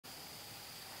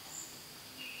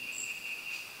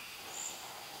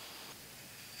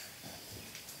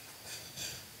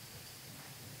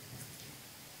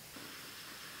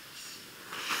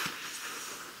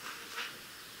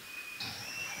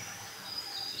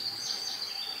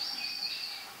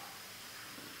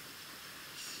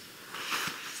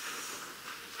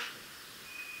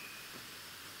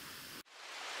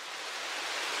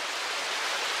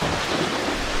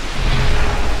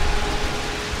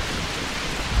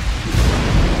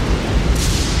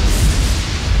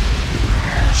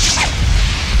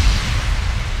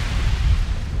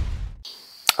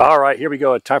All right, here we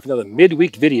go. Time for another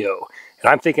midweek video.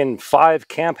 And I'm thinking 5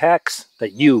 camp hacks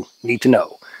that you need to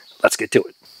know. Let's get to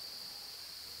it.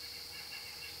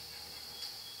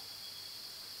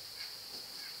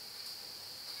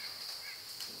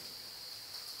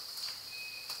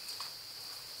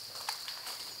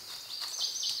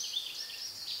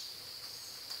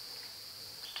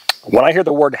 When I hear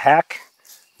the word hack,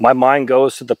 my mind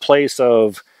goes to the place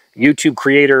of YouTube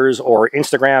creators or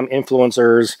Instagram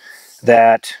influencers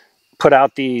that put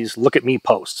out these look at me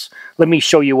posts. Let me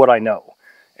show you what I know.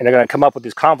 And they're going to come up with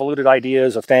these convoluted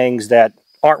ideas of things that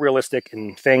aren't realistic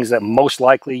and things that most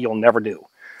likely you'll never do.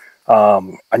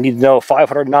 I need to know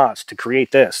 500 knots to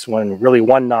create this when really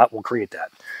 1 knot will create that.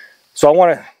 So I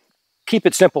want to keep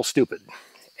it simple, stupid,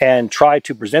 and try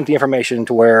to present the information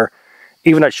to where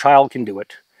even a child can do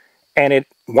it. And it,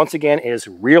 once again, is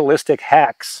realistic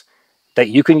hacks that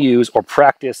you can use or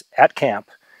practice at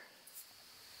camp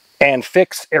and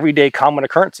fix everyday common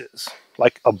occurrences,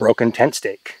 like a broken tent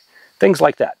stake, things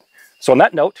like that. So on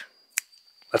that note,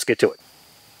 let's get to it.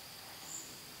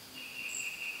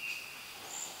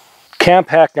 Camp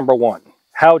hack number 1,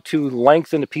 how to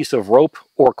lengthen a piece of rope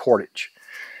or cordage.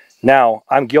 Now,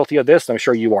 I'm guilty of this, and I'm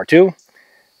sure you are too.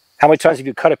 How many times have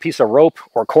you cut a piece of rope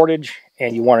or cordage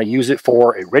and you want to use it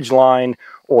for a ridge line,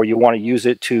 or you want to use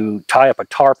it to tie up a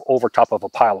tarp over top of a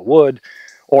pile of wood,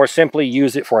 or simply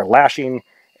use it for a lashing,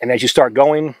 and as you start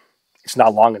going, it's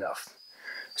not long enough.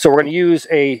 So we're going to use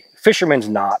a fisherman's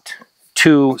knot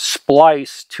to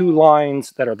splice 2 lines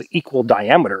that are the equal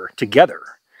diameter together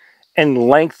and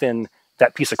lengthen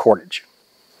that piece of cordage.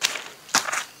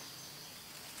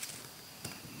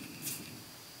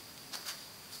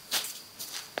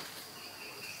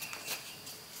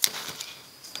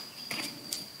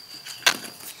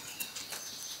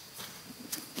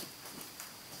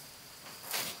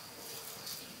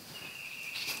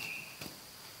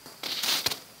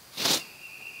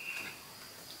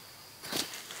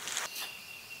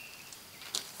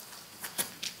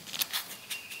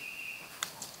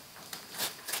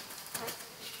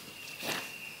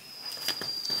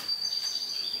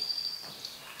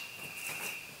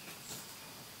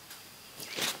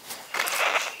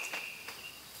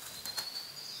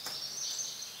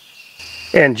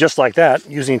 And just like that,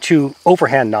 using 2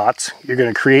 overhand knots, you're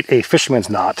going to create a fisherman's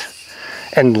knot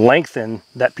and lengthen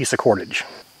that piece of cordage.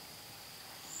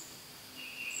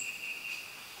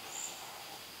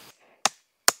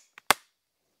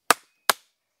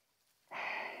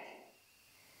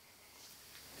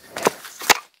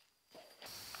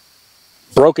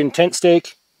 Broken tent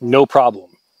stake, no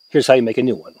problem. Here's how you make a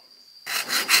new one.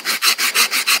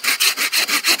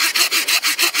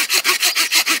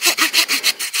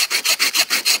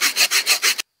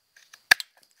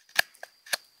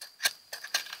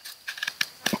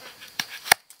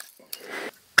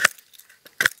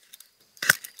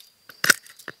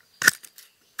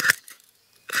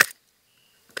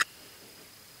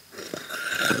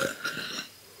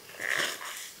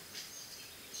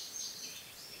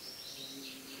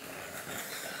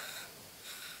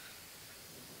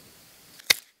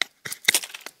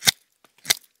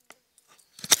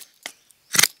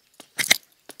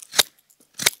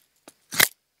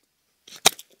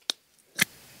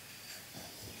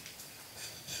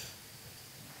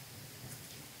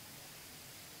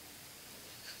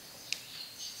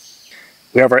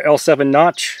 We have our L7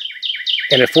 notch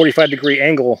and a 45-degree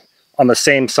angle on the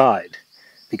same side.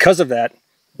 Because of that,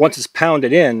 once it's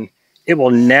pounded in, it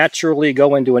will naturally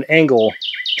go into an angle,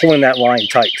 pulling that line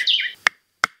tight.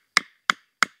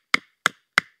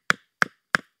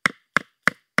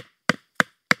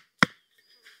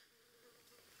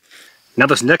 Now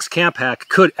this next camp hack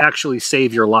could actually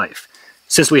save your life.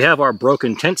 Since we have our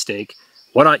broken tent stake,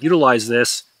 why not utilize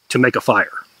this to make a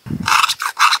fire?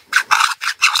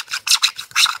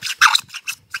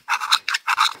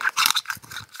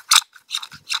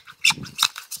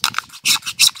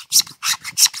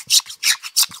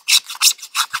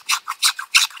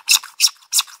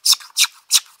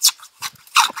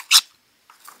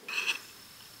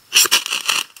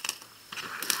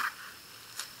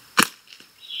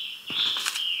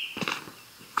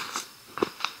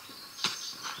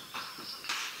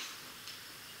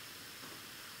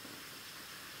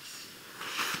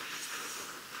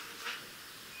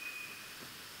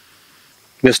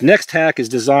 This next hack is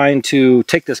designed to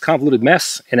take this convoluted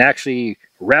mess and actually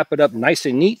wrap it up nice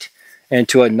and neat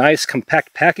into a nice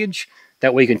compact package.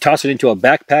 That way you can toss it into a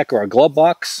backpack or a glove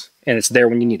box and it's there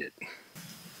when you need it.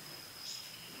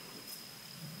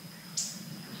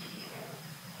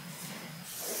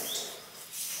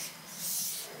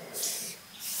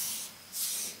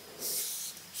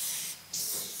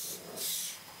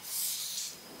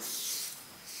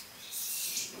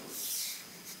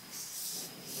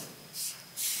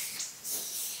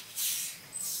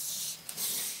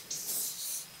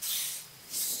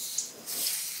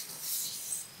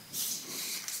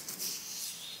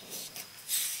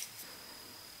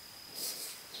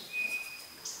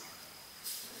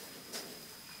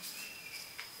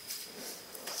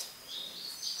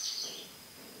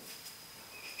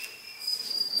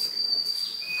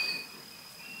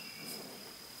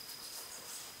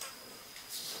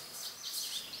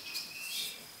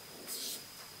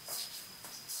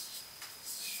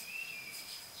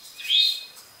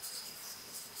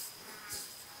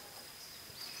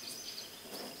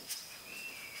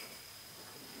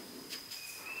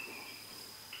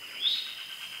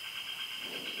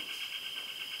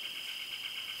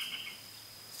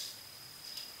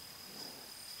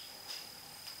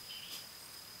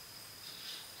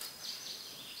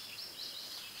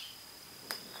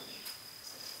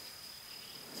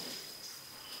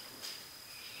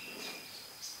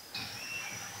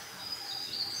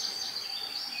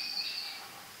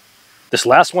 This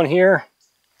last one here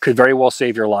could very well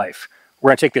save your life. We're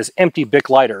going to take this empty Bic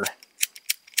lighter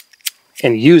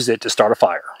and use it to start a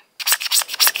fire.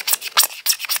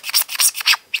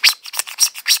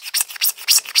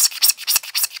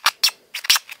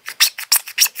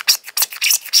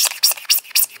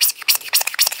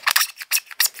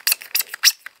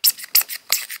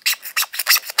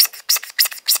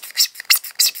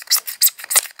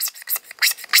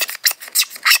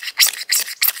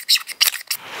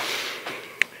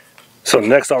 So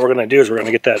next, all we're going to do is we're going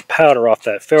to get that powder off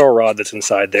that ferro rod that's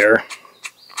inside there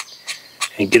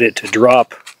and get it to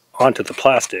drop onto the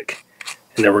plastic,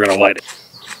 and then we're going to light it.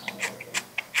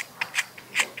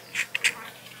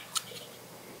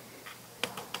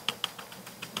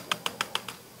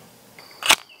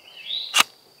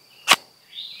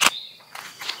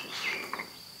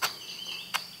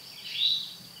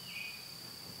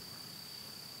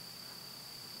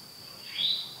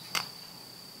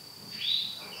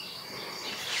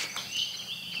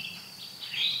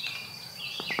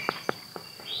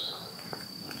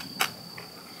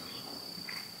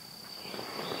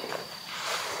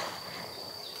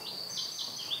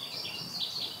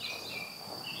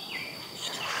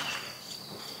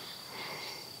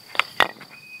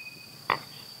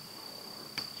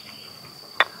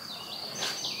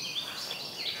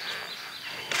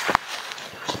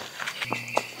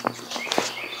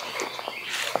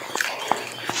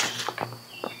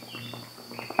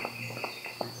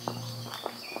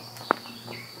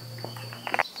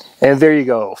 And there you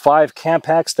go, 5 camp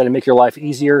hacks that'll make your life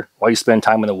easier while you spend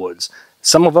time in the woods.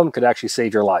 Some of them could actually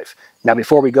save your life. Now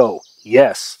before we go,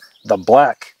 yes, the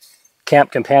black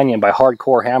Camp Companion by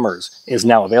Hardcore Hammers is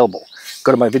now available.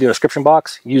 Go to my video description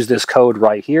box, use this code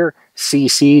right here,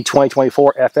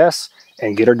 CC2024FS,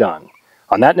 and get her done.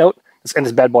 On that note, let's end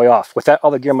this bad boy off. With that, all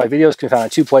the gear in my videos can be found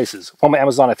in 2 places. 1, my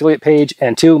Amazon affiliate page,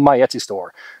 and 2, my Etsy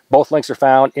store. Both links are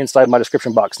found inside my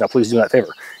description box. Now please do me that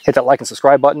favor. Hit that like and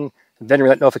subscribe button, then ring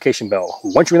that notification bell.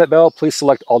 Once you ring that bell, please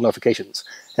select all notifications.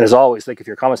 And as always, thank you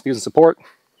for your comments, views, and support.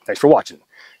 Thanks for watching.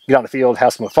 Get out in the field,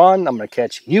 have some fun. I'm going to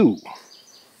catch you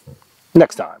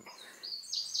next time.